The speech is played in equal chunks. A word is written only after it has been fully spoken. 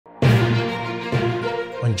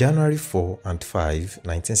On January 4 and 5,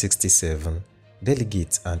 1967,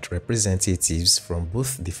 delegates and representatives from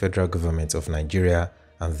both the federal government of Nigeria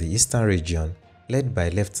and the Eastern region, led by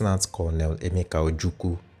Lieutenant-Colonel Emeka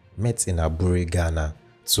Ojukwu, met in Aburi, Ghana,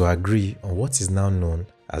 to agree on what is now known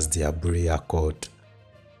as the Aburi Accord.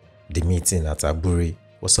 The meeting at Aburi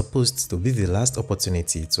was supposed to be the last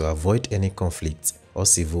opportunity to avoid any conflict or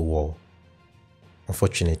civil war.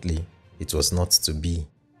 Unfortunately, it was not to be.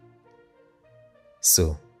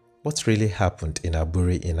 So, what really happened in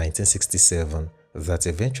Aburi in 1967 that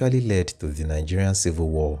eventually led to the Nigerian Civil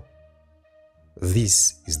War?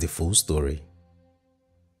 This is the full story.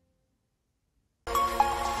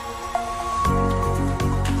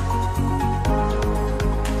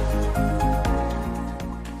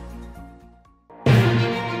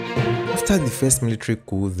 After the first military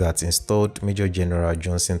coup that installed Major General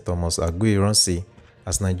Johnson Thomas Aguiyi-Ironsi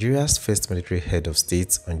as Nigeria's first military head of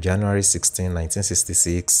state on January 16,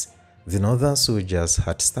 1966, the northern soldiers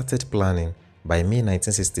had started planning by May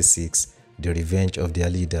 1966 the revenge of their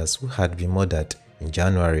leaders who had been murdered in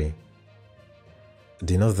January.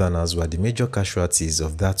 The northerners were the major casualties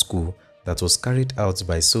of that coup that was carried out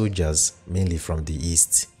by soldiers mainly from the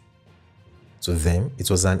east. To them, it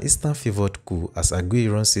was an Eastern-favored coup as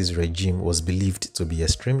Aguiyi-Ironsi's regime was believed to be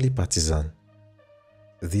extremely partisan.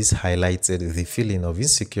 This highlighted the feeling of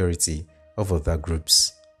insecurity of other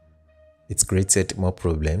groups. It created more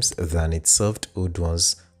problems than it solved old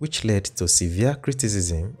ones, which led to severe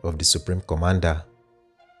criticism of the Supreme Commander.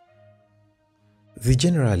 The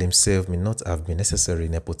general himself may not have been necessarily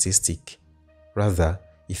nepotistic. Rather,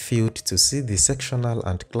 he failed to see the sectional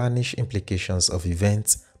and clannish implications of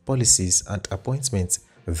events, policies, and appointments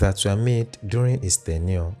that were made during his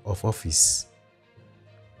tenure of office.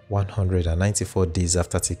 194 days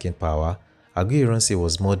after taking power, Aguiyi-Ironsi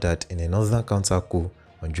was murdered in a northern counter-coup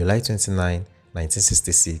on July 29,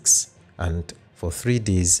 1966, and for 3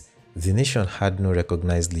 days, the nation had no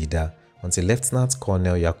recognized leader until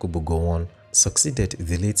Lieutenant-Colonel Yakubu Gowon succeeded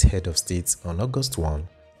the late head of state on August 1,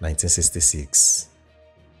 1966.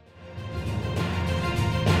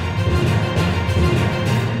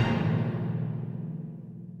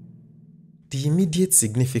 The immediate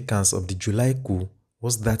significance of the July coup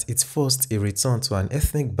was that it forced a return to an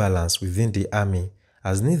ethnic balance within the army,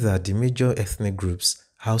 as neither the major ethnic groups,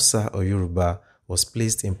 Hausa or Yoruba, was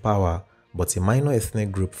placed in power, but a minor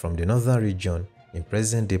ethnic group from the northern region in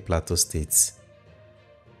present-day Plateau states.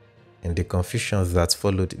 In the confusion that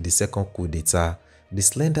followed the second coup d'etat, the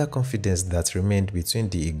slender confidence that remained between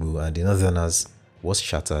the Igbo and the northerners was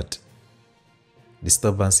shattered.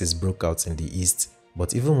 Disturbances broke out in the east,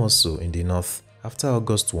 but even more so in the north after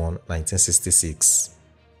August 1, 1966.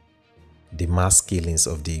 The mass killings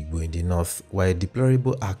of the Igbo in the north were a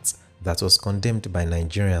deplorable act that was condemned by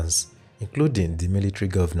Nigerians, including the military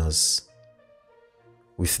governors.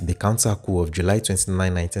 With the counter-coup of July 29,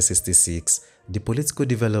 1966, the political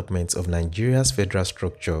development of Nigeria's federal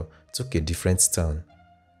structure took a different turn.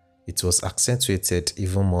 It was accentuated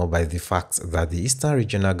even more by the fact that the Eastern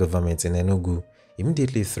Regional Government in Enugu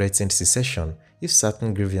immediately threatened secession if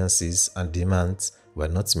certain grievances and demands were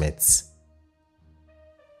not met.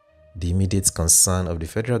 The immediate concern of the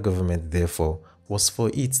federal government, therefore, was for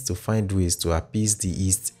it to find ways to appease the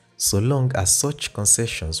East so long as such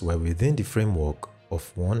concessions were within the framework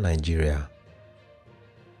of one Nigeria.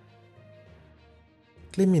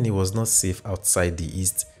 Claiming he was not safe outside the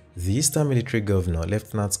East, the Eastern military governor,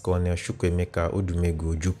 Lieutenant-Colonel Emeka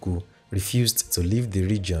Ojukwu, refused to leave the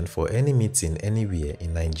region for any meeting anywhere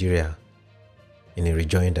in Nigeria. In a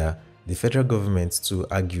rejoinder, the federal government too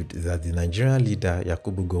argued that the Nigerian leader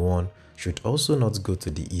Yakubu Gowon should also not go to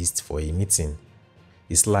the east for a meeting.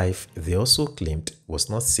 His life, they also claimed, was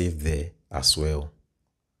not safe there as well.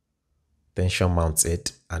 Tension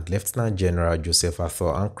mounted, and Lieutenant General Joseph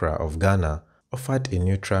Arthur Ankra of Ghana offered a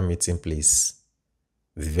neutral meeting place.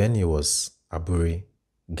 The venue was Aburi,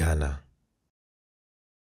 Ghana.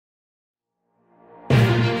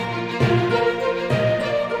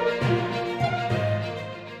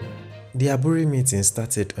 The Aburi meeting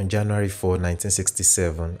started on January 4,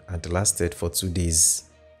 1967 and lasted for 2 days.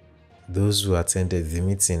 Those who attended the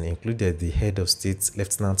meeting included the head of state,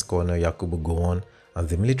 Lieutenant-Colonel Yakubu Gowon, and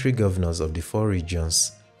the military governors of the 4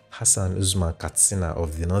 regions, Hassan Usman Katsina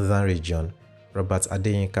of the northern region, Robert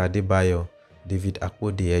Adeyinka Adebayo, David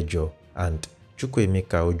Akpode-Ejo, and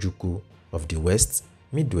Chukwuemeka Ojukwu of the west,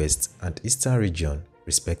 midwest, and eastern region,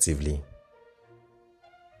 respectively.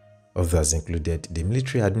 Others included the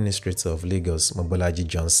military administrator of Lagos, Mobolaji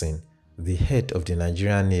Johnson, the head of the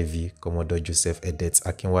Nigerian Navy, Commodore Joseph Edet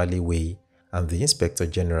Akinwale Wey, and the Inspector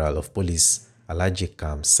General of Police, Alhaji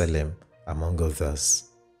Kam Selem, among others.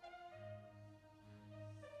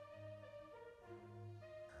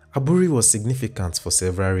 Aburi was significant for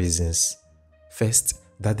several reasons. First,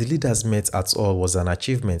 that the leaders met at all was an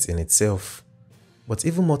achievement in itself. But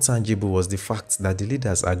even more tangible was the fact that the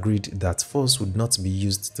leaders agreed that force would not be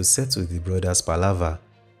used to settle the brothers' palaver.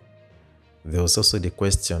 There was also the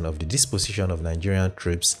question of the disposition of Nigerian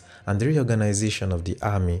troops and the reorganization of the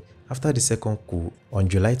army after the second coup on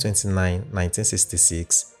July 29,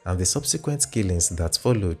 1966, and the subsequent killings that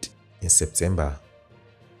followed in September.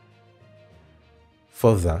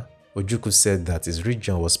 Further, Ojukwu said that his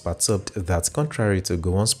region was perturbed that, contrary to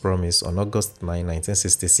Gowon's promise on August 9,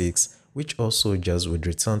 1966, which all soldiers would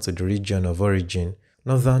return to the region of origin,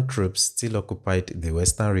 northern troops still occupied the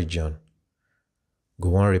western region.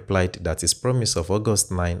 Gowon replied that his promise of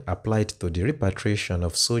August 9 applied to the repatriation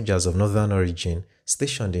of soldiers of northern origin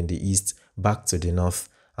stationed in the east back to the north,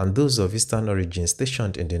 and those of eastern origin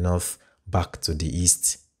stationed in the north back to the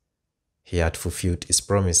east. He had fulfilled his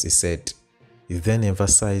promise, he said. He then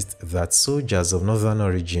emphasized that soldiers of northern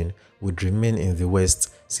origin would remain in the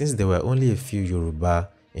west since there were only a few Yoruba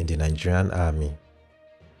in the Nigerian army.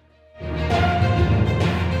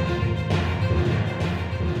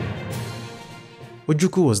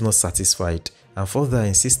 Ojukwu was not satisfied and further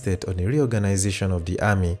insisted on a reorganization of the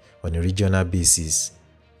army on a regional basis.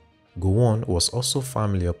 Gowon was also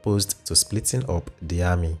firmly opposed to splitting up the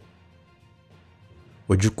army.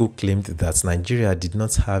 Ojukwu claimed that Nigeria did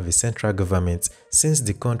not have a central government since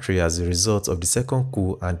the country, as a result of the second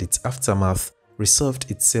coup and its aftermath, resolved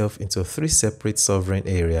itself into three separate sovereign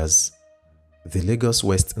areas: the Lagos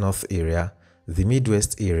West-North area, the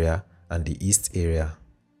Midwest area, and the East area.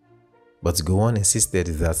 But Gowon insisted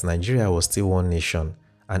that Nigeria was still one nation,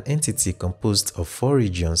 an entity composed of 4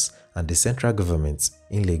 regions and the central government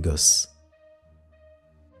in Lagos.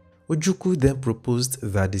 Ojukwu then proposed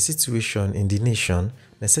that the situation in the nation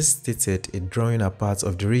necessitated a drawing apart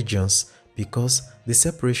of the regions because the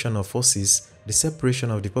separation of forces, the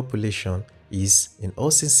separation of the population, is, in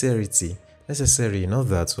all sincerity, necessary in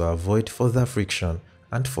order to avoid further friction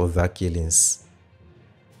and further killings.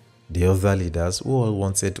 The other leaders, who all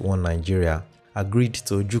wanted one Nigeria, agreed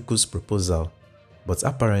to Ojukwu's proposal, but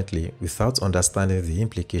apparently without understanding the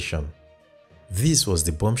implication. This was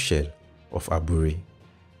the bombshell of Aburi.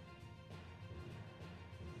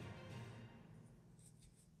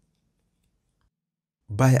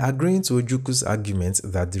 By agreeing to Ojukwu's argument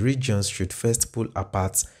that the regions should first pull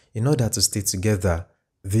apart in order to stay together,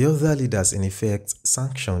 the other leaders in effect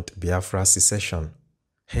sanctioned Biafra's secession,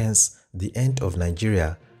 hence the end of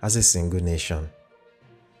Nigeria as a single nation.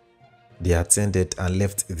 They attended and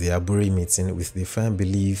left the Aburi meeting with the firm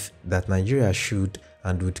belief that Nigeria should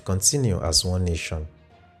and would continue as one nation.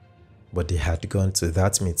 But they had gone to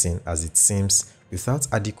that meeting, as it seems, without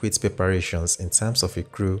adequate preparations in terms of a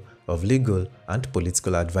crew of legal and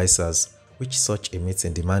political advisors, which such a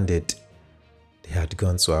meeting demanded. They had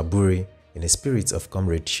gone to Aburi in a spirit of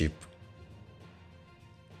comradeship.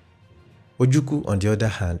 Ojukwu, on the other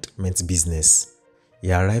hand, meant business.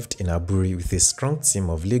 He arrived in Aburi with a strong team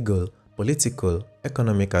of legal, political,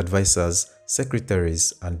 economic advisors,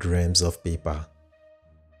 secretaries, and reams of paper.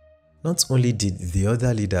 Not only did the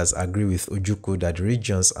other leaders agree with Ojukwu that the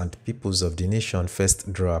regions and peoples of the nation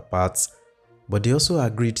first draw apart, but they also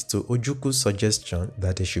agreed to Ojukwu's suggestion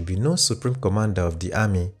that there should be no supreme commander of the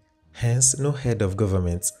army, hence no head of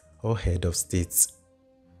government or head of state.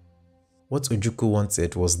 What Ojukwu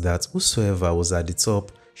wanted was that whosoever was at the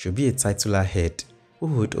top should be a titular head, who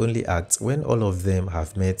would only act when all of them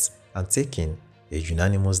have met and taken a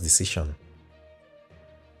unanimous decision.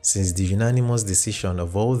 Since the unanimous decision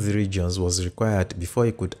of all the regions was required before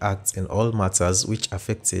he could act in all matters which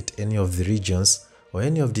affected any of the regions or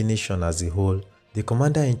any of the nation as a whole, the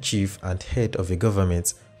commander-in-chief and head of a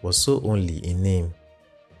government was so only in name.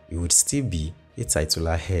 He would still be a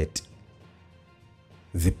titular head.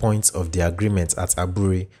 The point of the agreement at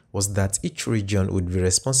Aburi was that each region would be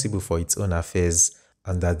responsible for its own affairs,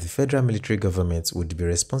 and that the federal military government would be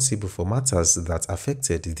responsible for matters that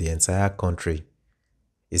affected the entire country.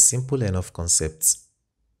 A simple enough concept.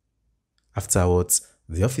 Afterwards,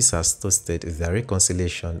 the officers toasted their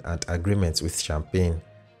reconciliation and agreement with champagne.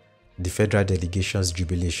 The federal delegation's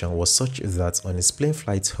jubilation was such that on his plane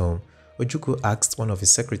flight home, Ojukwu asked one of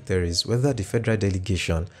his secretaries whether the federal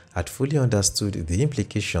delegation had fully understood the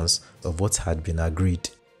implications of what had been agreed.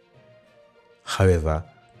 However,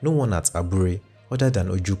 no one at Aburi, other than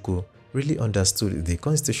Ojukwu, really understood the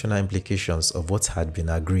constitutional implications of what had been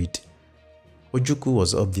agreed. Ojukwu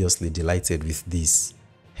was obviously delighted with this,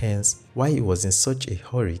 hence why he was in such a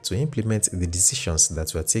hurry to implement the decisions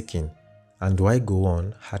that were taken, and why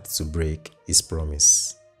Gowon had to break his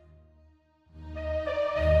promise.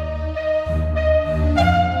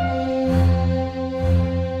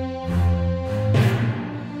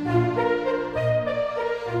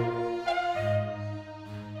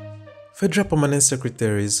 Federal permanent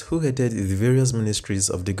secretaries who headed the various ministries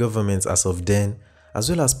of the government as of then,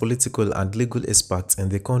 as well as political and legal experts in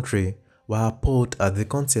the country, were appalled at the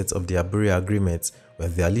content of the Aburi Agreement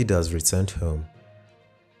when their leaders returned home.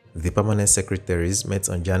 The permanent secretaries met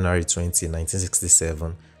on January 20,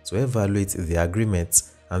 1967 to evaluate the agreement,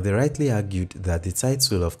 and they rightly argued that the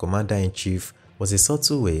title of Commander-in-Chief was a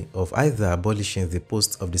subtle way of either abolishing the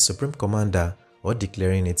post of the Supreme Commander or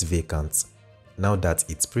declaring it vacant, now that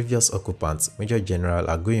its previous occupant, Major General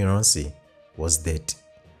Aguiyi-Ironsi, was dead.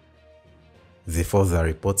 They further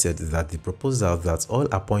reported that the proposal that all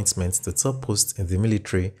appointments to top posts in the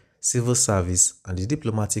military, civil service, and the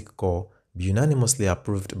diplomatic corps be unanimously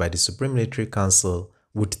approved by the Supreme Military Council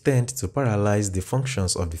would tend to paralyze the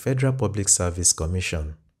functions of the Federal Public Service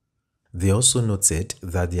Commission. They also noted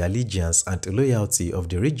that the allegiance and loyalty of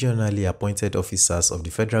the regionally appointed officers of the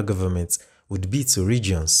federal government would be to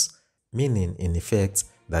regions, meaning in effect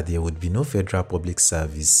that there would be no federal public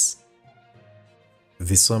service.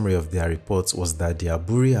 The summary of their report was that the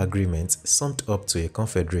Aburi Agreement summed up to a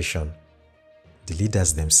confederation. The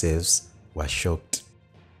leaders themselves were shocked.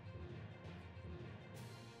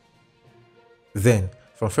 Then,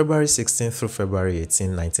 from February 16 through February 18,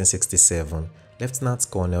 1967,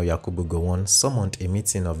 Lieutenant-Colonel Yakubu Gowon summoned a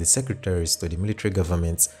meeting of the secretaries to the military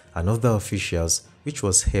government and other officials, which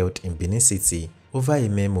was held in Benin City, over a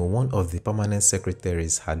memo one of the permanent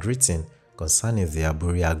secretaries had written concerning the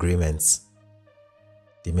Aburi Agreement.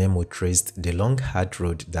 The memo traced the long hard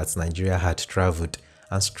road that Nigeria had traveled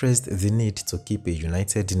and stressed the need to keep a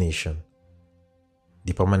united nation.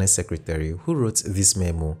 The permanent secretary who wrote this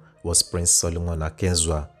memo was Prince Solomon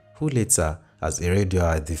Akenzua, who later, as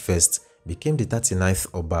Eredioa I, became the 39th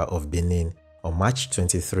Oba of Benin on March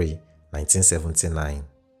 23, 1979.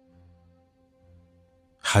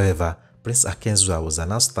 However, Prince Akenzua was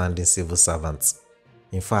an outstanding civil servant.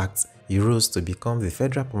 In fact, he rose to become the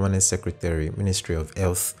Federal Permanent Secretary, Ministry of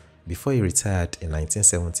Health, before he retired in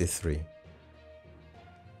 1973.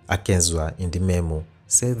 Akenzua, in the memo,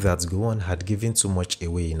 said that Gowon had given too much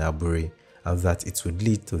away in Aburi and that it would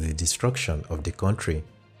lead to the destruction of the country.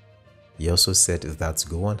 He also said that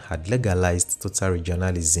Gowon had legalized total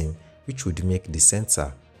regionalism, which would make the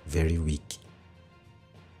center very weak.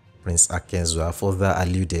 Prince Akenzua further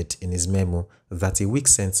alluded in his memo that a weak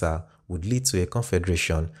center would lead to a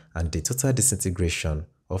confederation and the total disintegration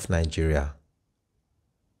of Nigeria.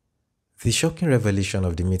 The shocking revelation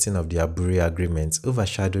of the meeting of the Aburi Agreement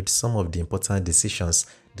overshadowed some of the important decisions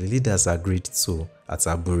the leaders agreed to at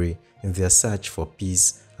Aburi in their search for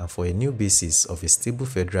peace and for a new basis of a stable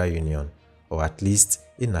federal union, or at least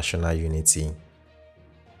a national unity.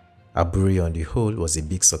 Aburi on the whole was a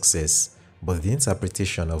big success, but the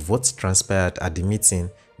interpretation of what transpired at the meeting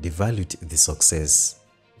devalued the success.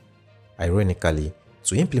 Ironically,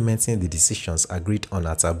 to implementing the decisions agreed on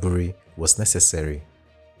at Aburi was necessary.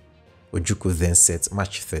 Ojukwu then set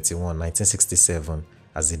March 31, 1967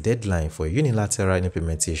 as the deadline for a unilateral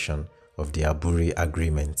implementation of the Aburi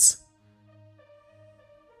Agreement.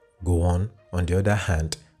 Gowon, on the other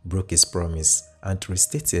hand, broke his promise and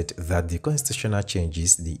restated that the constitutional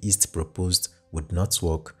changes the East proposed would not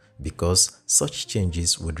work because such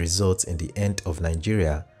changes would result in the end of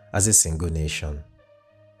Nigeria as a single nation.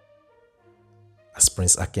 As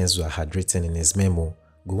Prince Akenzua had written in his memo,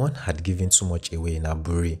 Gowon had given too much away in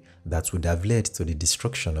Aburi that would have led to the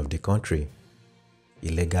destruction of the country. He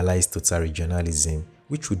legalized total regionalism,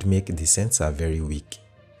 which would make the center very weak,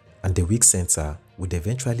 and the weak center would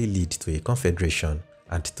eventually lead to a confederation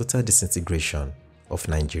and total disintegration of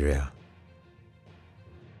Nigeria.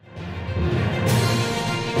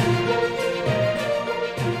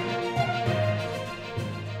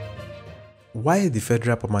 While the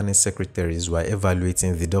Federal Permanent Secretaries were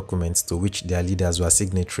evaluating the documents to which their leaders were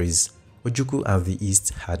signatories, Ojukwu and the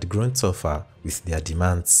East had grown tougher with their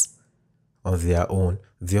demands. On their own,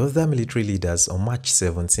 the other military leaders on March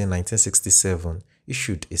 17, 1967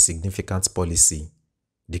 issued a significant policy,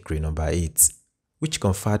 Decree No. 8, which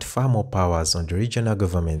conferred far more powers on the regional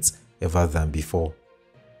governments ever than before.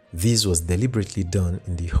 This was deliberately done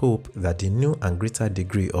in the hope that the new and greater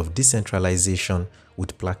degree of decentralization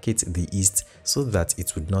would placate the East so that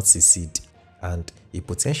it would not secede, and a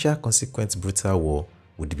potential consequent brutal war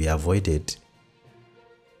would be avoided.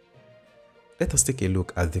 Let us take a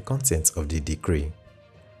look at the content of the decree.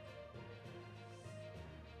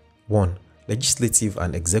 1. Legislative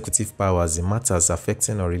and executive powers in matters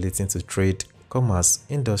affecting or relating to trade, commerce,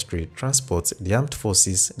 industry, transport, the armed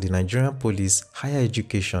forces, the Nigerian police, higher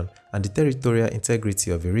education, and the territorial integrity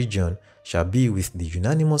of a region shall be with the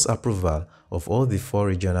unanimous approval of all the 4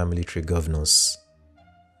 regional military governors.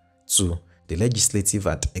 2. the legislative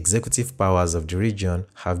and executive powers of the region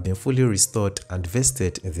have been fully restored and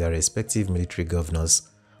vested in their respective military governors,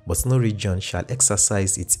 but no region shall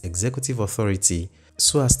exercise its executive authority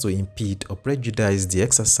so as to impede or prejudice the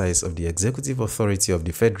exercise of the executive authority of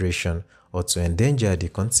the Federation or to endanger the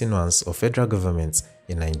continuance of federal government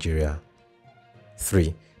in Nigeria.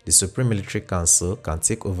 3. The Supreme Military Council can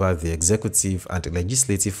take over the executive and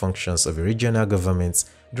legislative functions of a regional government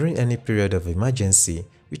during any period of emergency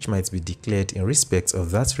which might be declared in respect of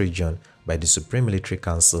that region by the Supreme Military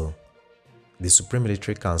Council. The Supreme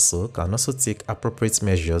Military Council can also take appropriate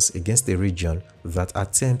measures against a region that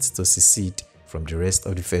attempts to secede from the rest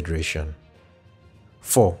of the Federation.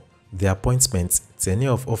 4. The appointment,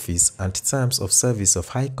 tenure of office, and terms of service of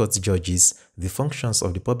High Court judges, the functions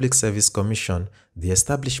of the Public Service Commission, the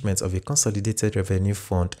establishment of a consolidated revenue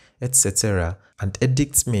fund, etc., and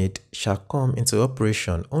edicts made shall come into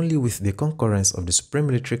operation only with the concurrence of the Supreme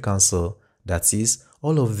Military Council. That is,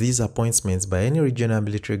 all of these appointments by any regional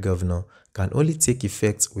military governor can only take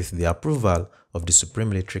effect with the approval of the Supreme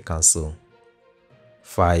Military Council.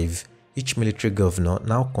 5. Each military governor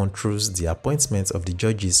now controls the appointment of the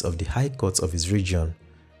judges of the High Court of his region,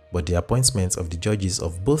 but the appointment of the judges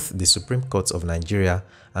of both the Supreme Court of Nigeria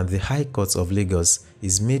and the High Court of Lagos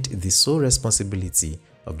is made the sole responsibility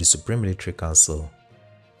of the Supreme Military Council.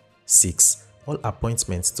 6. All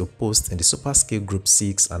appointments to posts in the Superscale Group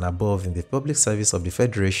 6 and above in the public service of the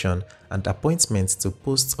Federation and appointments to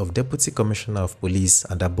posts of Deputy Commissioner of Police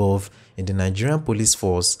and above in the Nigerian Police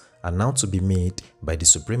Force are now to be made by the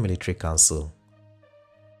Supreme Military Council.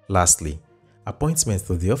 Lastly, appointments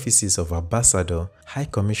to the offices of Ambassador, High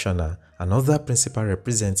Commissioner, and other principal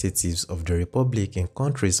representatives of the Republic in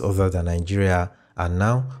countries other than Nigeria are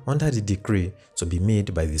now, under the decree, to be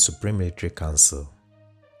made by the Supreme Military Council.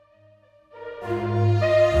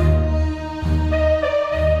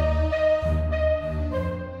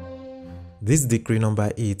 This decree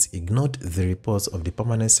number 8 ignored the reports of the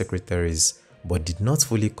permanent secretaries but did not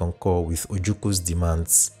fully concur with Ojukwu's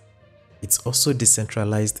demands. It also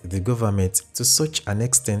decentralized the government to such an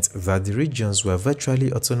extent that the regions were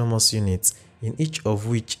virtually autonomous units in each of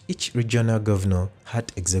which each regional governor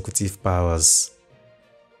had executive powers.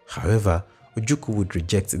 However, Ojukwu would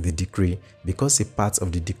reject the decree because a part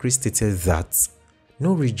of the decree stated that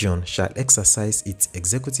no region shall exercise its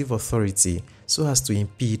executive authority so as to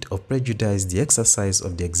impede or prejudice the exercise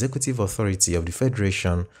of the executive authority of the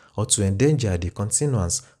Federation or to endanger the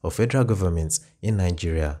continuance of federal government in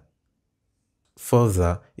Nigeria.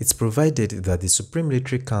 Further, it provided that the Supreme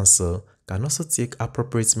Military Council can also take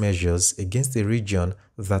appropriate measures against a region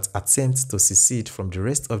that attempts to secede from the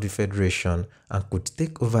rest of the Federation and could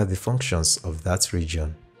take over the functions of that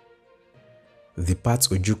region. The part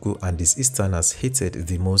Ojukwu and his Easterners hated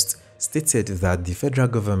the most stated that the federal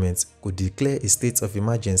government could declare a state of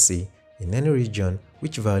emergency in any region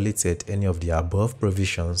which violated any of the above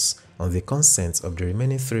provisions on the consent of the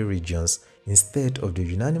remaining 3 regions instead of the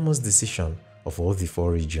unanimous decision of all the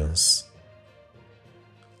 4 regions.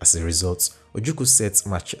 As a result, Ojukwu set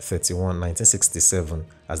March 31, 1967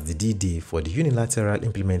 as the D-Day for the unilateral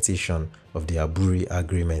implementation of the Aburi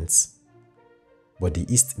Agreement. But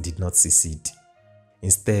the East did not secede.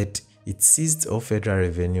 Instead, it seized all federal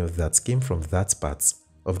revenue that came from that part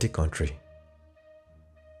of the country.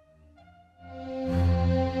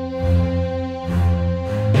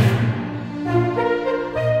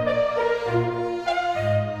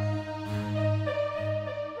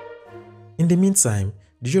 In the meantime,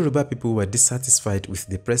 the Yoruba people were dissatisfied with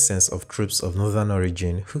the presence of troops of northern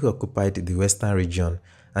origin who occupied the western region,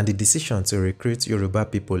 and the decision to recruit Yoruba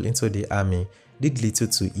people into the army did little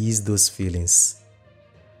to ease those feelings.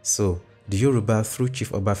 So, the Yoruba through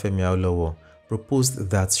Chief Obafemi Awolowo proposed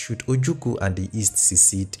that should Ojukwu and the East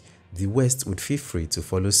secede, the West would feel free to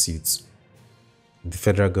follow suit. The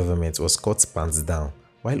federal government was caught pants down,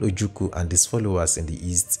 while Ojukwu and his followers in the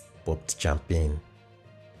East popped champagne.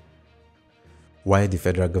 While the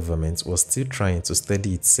federal government was still trying to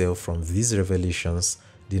steady itself from these revelations,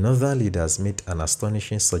 the northern leaders made an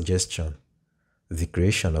astonishing suggestion: the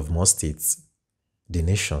creation of more states. The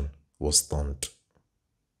nation was stunned.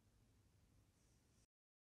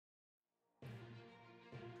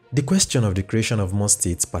 The question of the creation of more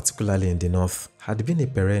states, particularly in the north, had been a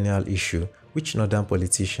perennial issue which northern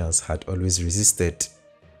politicians had always resisted.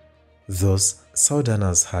 Thus,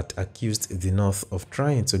 southerners had accused the north of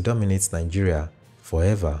trying to dominate Nigeria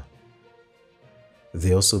forever.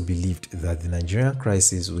 They also believed that the Nigerian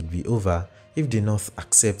crisis would be over if the north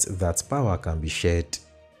accepts that power can be shared.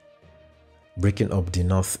 Breaking up the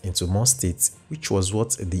north into more states, which was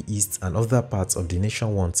what the east and other parts of the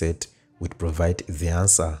nation wanted, would provide the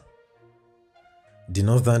answer. The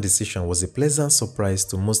Northern decision was a pleasant surprise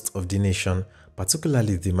to most of the nation,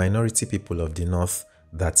 particularly the minority people of the North,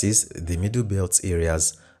 that is, the Middle Belt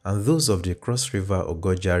areas, and those of the Cross River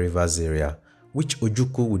Ogoja Rivers area, which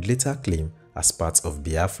Ojukwu would later claim as part of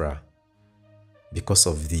Biafra. Because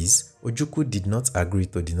of this, Ojukwu did not agree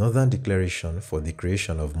to the Northern Declaration for the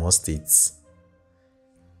creation of more states.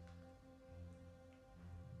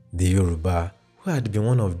 The Yoruba, who had been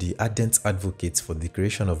one of the ardent advocates for the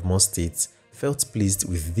creation of more states, felt pleased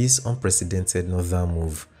with this unprecedented northern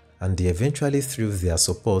move, and they eventually threw their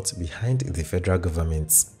support behind the federal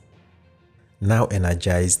government. Now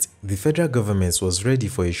energized, the federal government was ready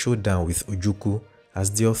for a showdown with Ojukwu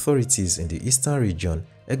as the authorities in the eastern region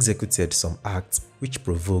executed some acts which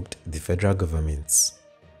provoked the federal government.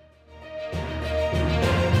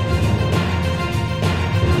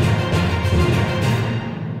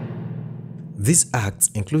 These acts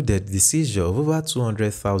included the seizure of over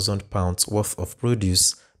 £200,000 worth of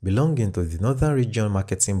produce belonging to the Northern Region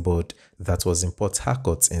Marketing Board that was in Port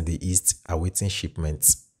Harcourt in the east awaiting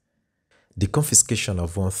shipment, the confiscation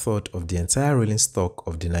of 1/3 of the entire rolling stock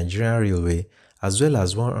of the Nigerian Railway, as well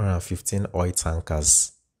as 115 oil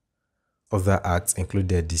tankers. Other acts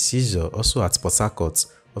included the seizure, also at Port Harcourt,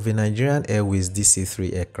 of a Nigerian Airways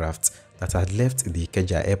DC-3 aircraft that had left the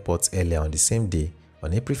Ikeja airport earlier on the same day,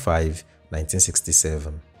 on April 5,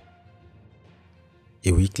 1967.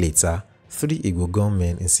 A week later, 3 Igbo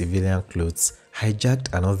gunmen in civilian clothes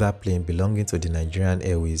hijacked another plane belonging to the Nigerian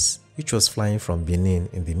Airways, which was flying from Benin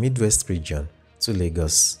in the Midwest region to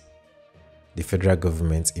Lagos. The federal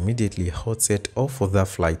government immediately halted all further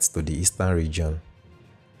flights to the eastern region.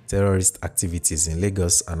 Terrorist activities in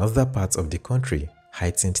Lagos and other parts of the country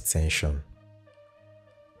heightened tension.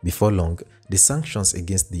 Before long, the sanctions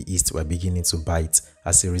against the East were beginning to bite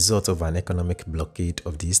as a result of an economic blockade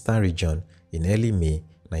of the eastern region in early May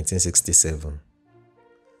 1967.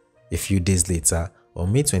 A few days later,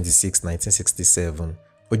 on May 26, 1967,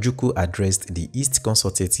 Ojukwu addressed the East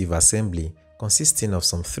Consultative Assembly consisting of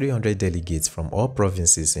some 300 delegates from all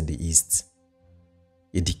provinces in the East.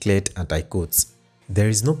 He declared, and I quote, "There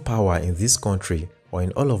is no power in this country or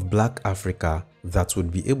in all of Black Africa that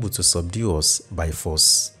would be able to subdue us by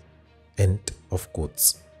force." End of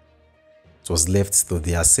quote. It was left to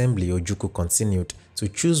the assembly. Ojukwu continued to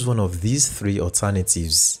choose one of these 3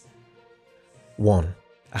 alternatives. 1.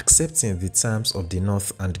 Accepting the terms of the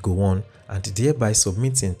North and go on, and thereby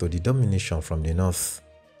submitting to the domination from the North.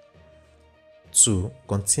 2.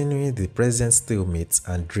 Continuing the present stalemate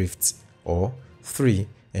and drift, or 3.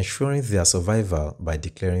 Ensuring their survival by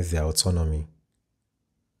declaring their autonomy.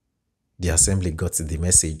 The assembly got the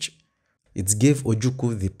message. It gave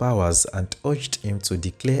Ojukwu the powers and urged him to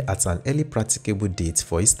declare at an early practicable date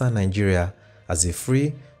for Eastern Nigeria as a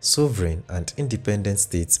free, sovereign and independent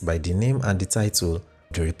state by the name and the title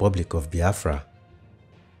the Republic of Biafra.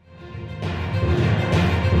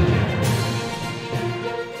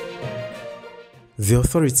 The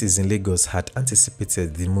authorities in Lagos had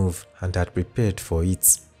anticipated the move and had prepared for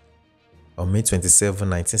it. On May 27,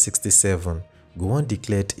 1967, Gowon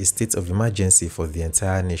declared a state of emergency for the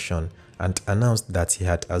entire nation and announced that he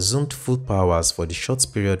had assumed full powers for the short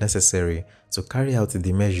period necessary to carry out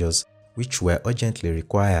the measures which were urgently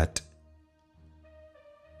required.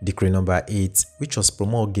 Decree number 8, which was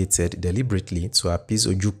promulgated deliberately to appease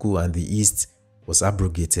Ojukwu and the East, was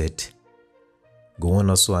abrogated. Gowon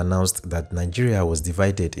also announced that Nigeria was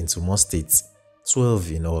divided into more states,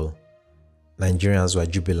 12 in all. Nigerians were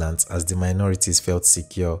jubilant as the minorities felt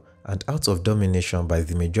secure and out of domination by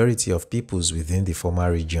the majority of peoples within the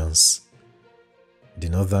former regions. The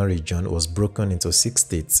northern region was broken into 6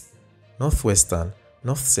 states: Northwestern,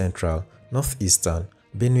 North Central, Northeastern,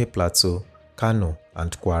 Benue Plateau, Kano,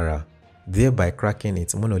 and Kwara, thereby cracking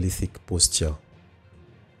its monolithic posture.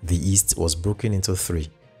 The East was broken into 3,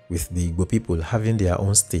 with the Igbo people having their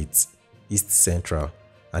own states, East Central,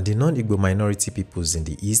 and the non-Igbo minority peoples in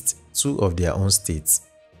the East 2 of their own states,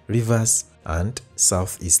 Rivers and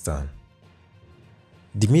Southeastern.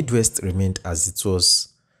 The Midwest remained as it was.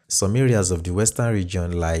 Some areas of the Western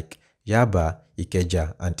region like Yaba,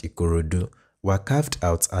 Ikeja, and Ikorodu were carved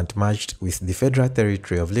out and merged with the Federal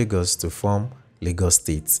Territory of Lagos to form Lagos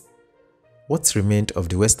State. What remained of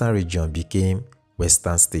the Western region became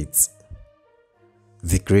Western States.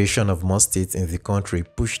 The creation of more states in the country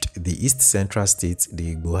pushed the East Central State,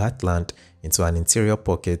 the Igbo heartland, into an interior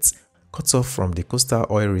pocket cut off from the coastal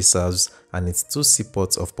oil reserves and its 2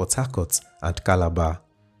 seaports of Port Harcourt and Calabar.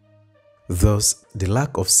 Thus, the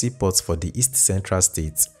lack of seaports for the East Central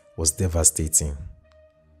States was devastating.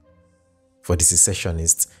 For the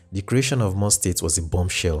secessionists, the creation of more states was a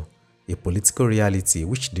bombshell, a political reality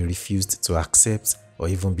which they refused to accept or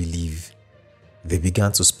even believe. They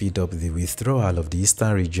began to speed up the withdrawal of the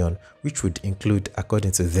eastern region, which would include,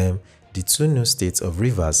 according to them, the two new states of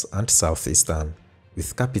Rivers and Southeastern,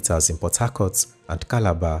 with capitals in Port Harcourt and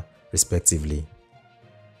Calabar, respectively.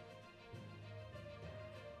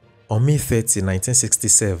 On May 30,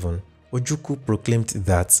 1967, Ojukwu proclaimed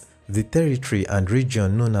that the territory and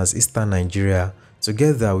region known as Eastern Nigeria,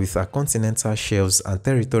 together with our continental shelves and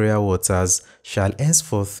territorial waters, shall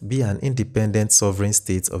henceforth be an independent sovereign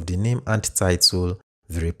state of the name and title,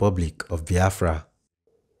 the Republic of Biafra.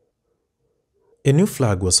 A new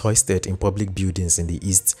flag was hoisted in public buildings in the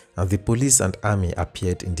east, and the police and army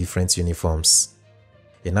appeared in different uniforms.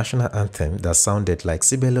 A national anthem that sounded like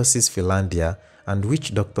Sibelius's Finlandia, and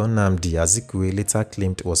which Dr. Nnamdi Azikiwe later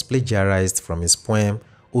claimed was plagiarized from his poem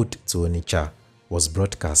Ode to Onitsha, was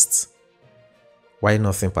broadcast. While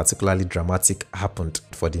nothing particularly dramatic happened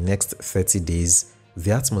for the next 30 days,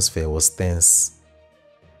 the atmosphere was tense.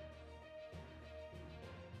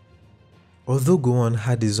 Although Gowon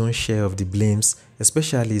had his own share of the blames,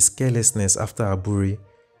 especially his carelessness after Aburi,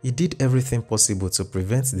 he did everything possible to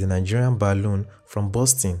prevent the Nigerian balloon from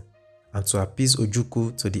bursting and to appease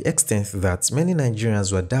Ojukwu to the extent that many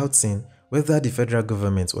Nigerians were doubting whether the federal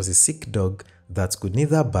government was a sick dog that could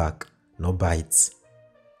neither bark nor bite.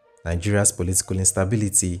 Nigeria's political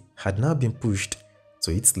instability had now been pushed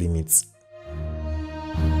to its limits.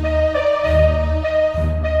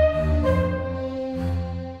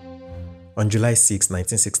 On July 6,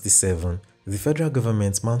 1967, the federal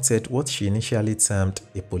government mounted what she initially termed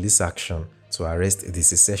a police action to arrest the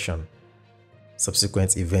secession.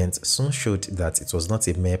 Subsequent events soon showed that it was not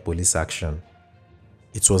a mere police action.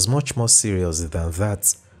 It was much more serious than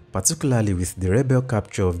that, particularly with the rebel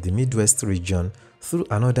capture of the Midwest region through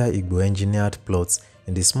another Igbo-engineered plot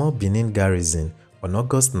in the small Benin garrison on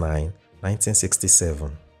August 9,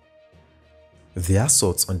 1967. The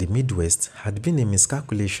assault on the Midwest had been a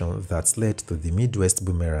miscalculation that led to the Midwest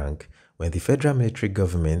Boomerang when the federal military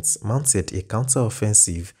government mounted a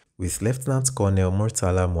counter-offensive with Lieutenant-Colonel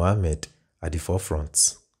Murtala Mohammed at the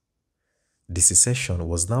forefront. The secession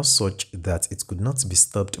was now such that it could not be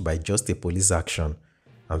stopped by just a police action,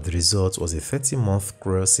 and the result was a 30-month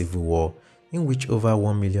cruel civil war in which over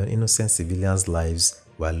 1 million innocent civilians' lives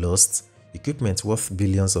were lost, equipment worth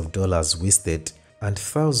billions of dollars wasted, and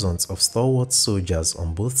thousands of stalwart soldiers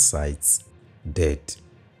on both sides dead.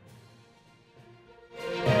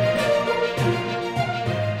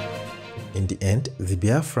 In the end, the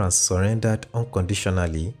Biafrans surrendered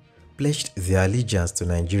unconditionally, pledged their allegiance to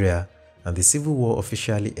Nigeria, and the civil war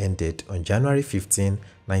officially ended on January 15,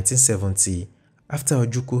 1970, after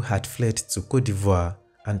Ojukwu had fled to Côte d'Ivoire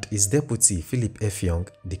and his deputy Philip Effiong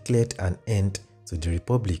declared an end to the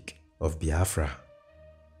Republic of Biafra.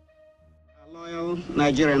 Loyal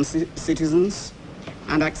Nigerian citizens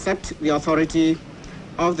and accept the authority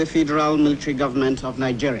of the Federal Military Government of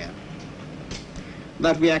Nigeria.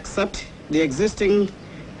 That we accept the existing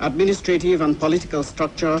administrative and political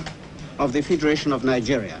structure of the Federation of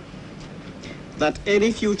Nigeria. That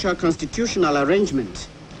any future constitutional arrangement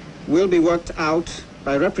will be worked out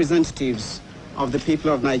by representatives of the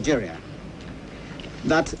people of Nigeria.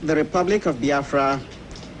 That the Republic of Biafra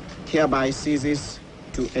hereby ceases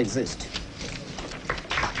to exist.